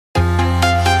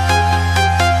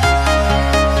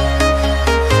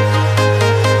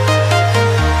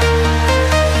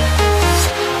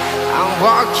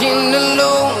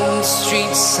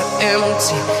so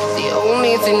empty. The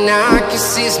only thing I can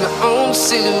see is my own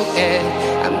silhouette.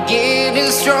 I'm getting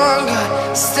stronger,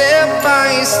 step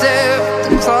by step.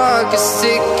 The clock is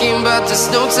ticking, but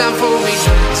there's no time for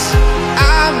regrets.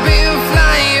 I've been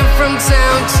flying from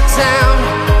town to town,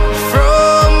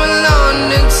 from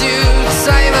London to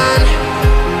Taiwan.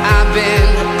 I've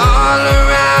been all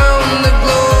around the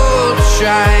globe,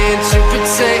 trying to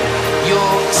protect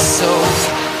your soul.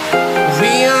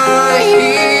 We are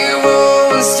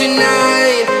heroes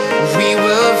tonight. We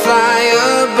will fly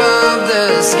above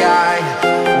the sky.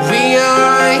 We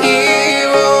are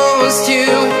heroes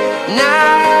tonight.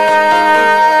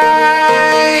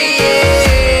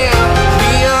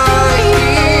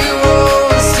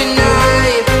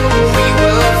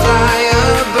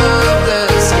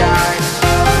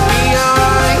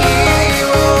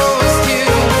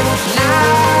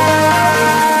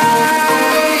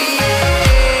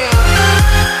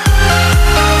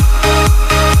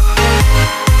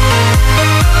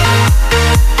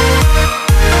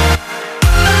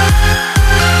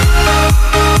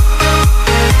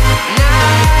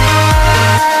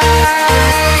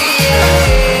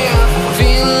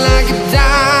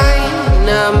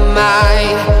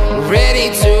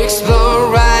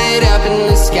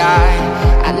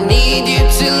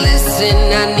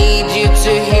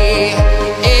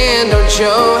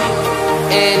 Show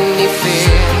any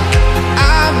fear.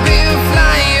 I've been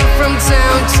flying from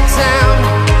town to town,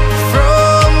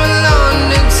 from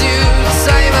London to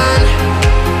Taiwan.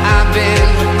 I've been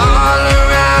all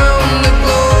around the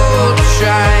globe,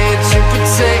 trying to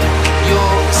protect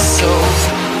your soul.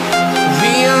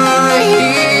 We are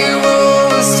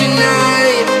heroes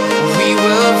tonight. We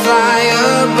will fly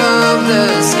above the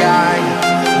sky.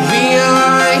 We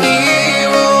are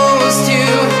heroes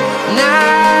tonight.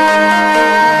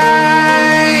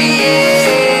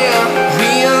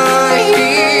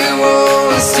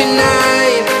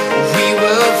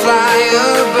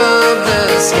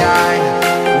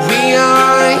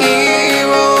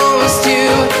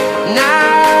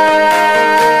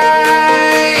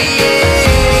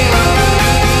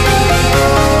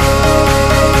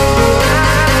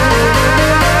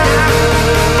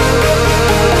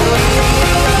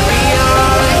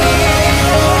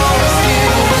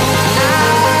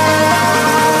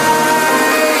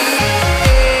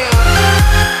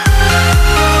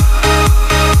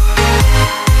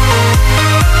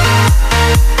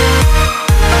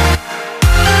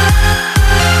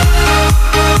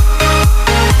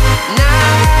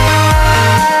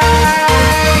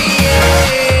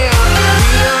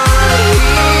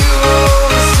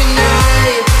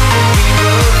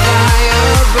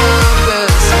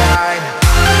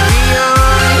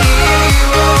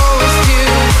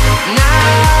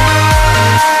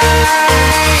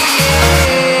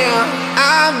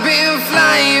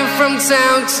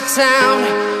 Town to town,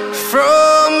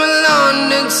 from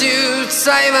London to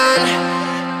Taiwan.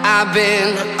 I've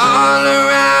been all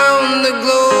around the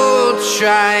globe,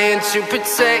 trying to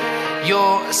protect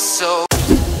your soul.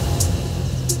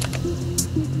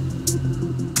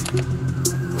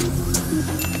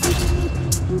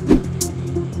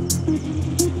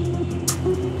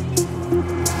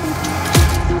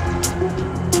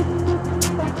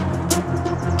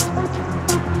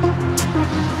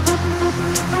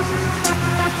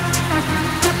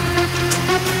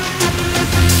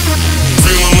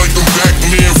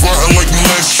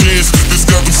 This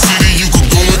Gotham City, you could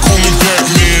go and call me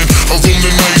Batman. I roam the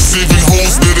night, saving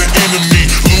hoes that are enemy.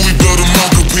 Louis belt them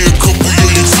out, could pay a couple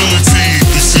your utility.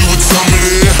 You see what time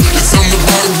it is? It's time to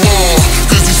buy the wall.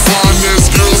 Cause these fine ass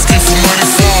girls came from mighty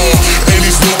far. And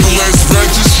these local ass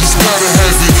ratchets, she's gotta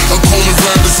have it. I'm calling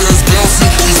rappers ass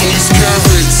bouncing, cause all these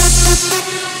carrots.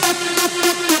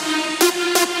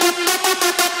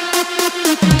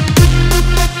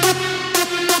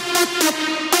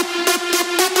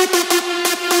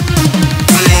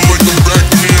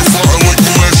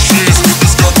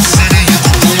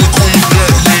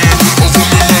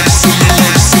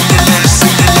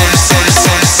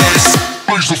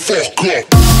 Fuck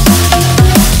up.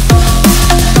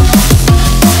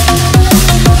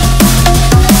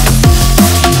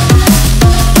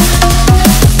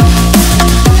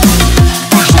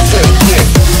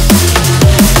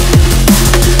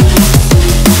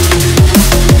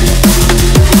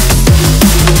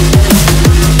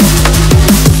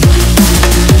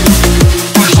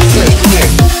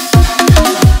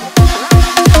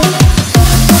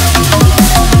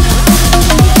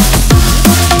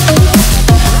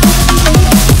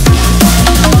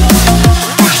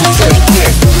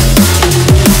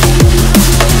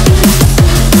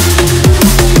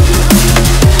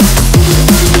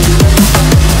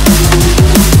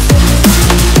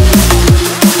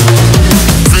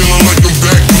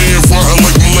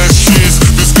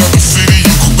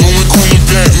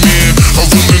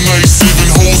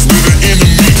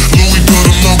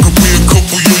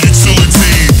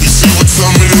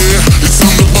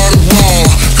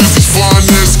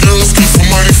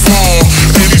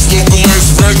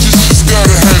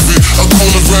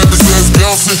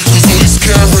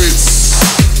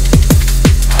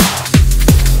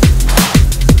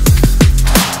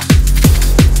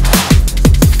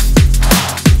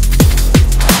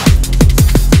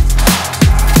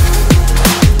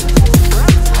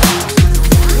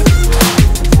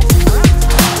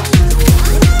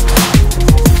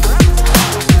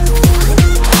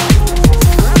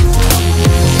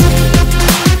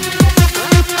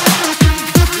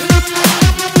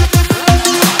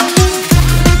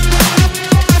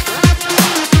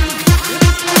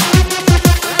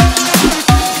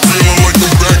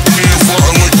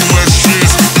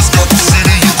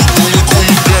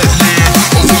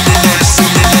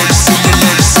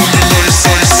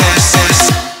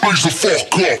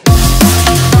 Yeah.